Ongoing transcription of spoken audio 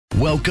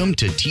Welcome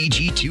to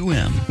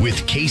TG2M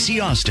with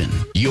KayeCee Austin,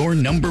 your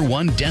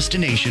 #1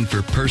 destination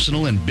for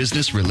personal and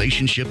business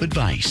relationship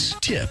advice,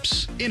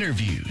 tips,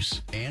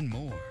 interviews, and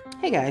more.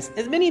 Hey guys,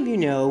 as many of you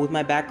know, with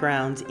my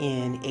background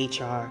in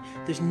HR,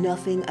 there's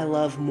nothing I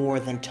love more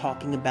than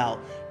talking about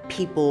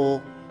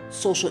people,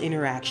 social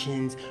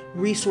interactions,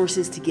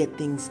 resources to get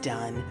things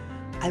done.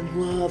 I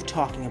love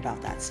talking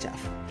about that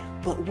stuff.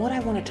 But what I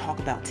want to talk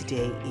about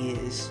today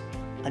is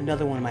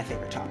another one of my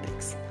favorite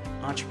topics,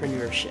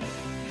 entrepreneurship.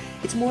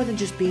 It's more than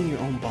just being your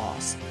own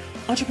boss.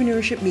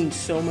 Entrepreneurship means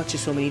so much to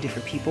so many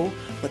different people,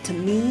 but to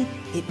me,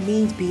 it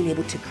means being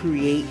able to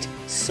create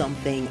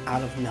something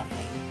out of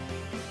nothing.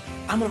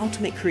 I'm an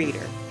ultimate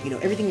creator.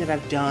 Everything that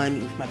I've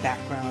done with my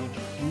background,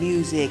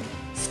 music,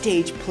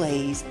 stage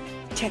plays,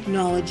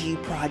 technology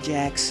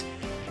projects,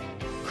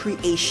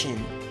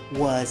 creation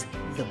was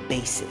the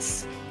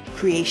basis.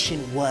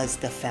 Creation was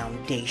the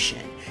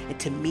foundation. And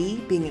to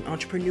me, being an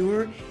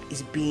entrepreneur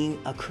is being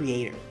a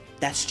creator.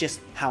 That's just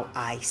how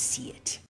I see it.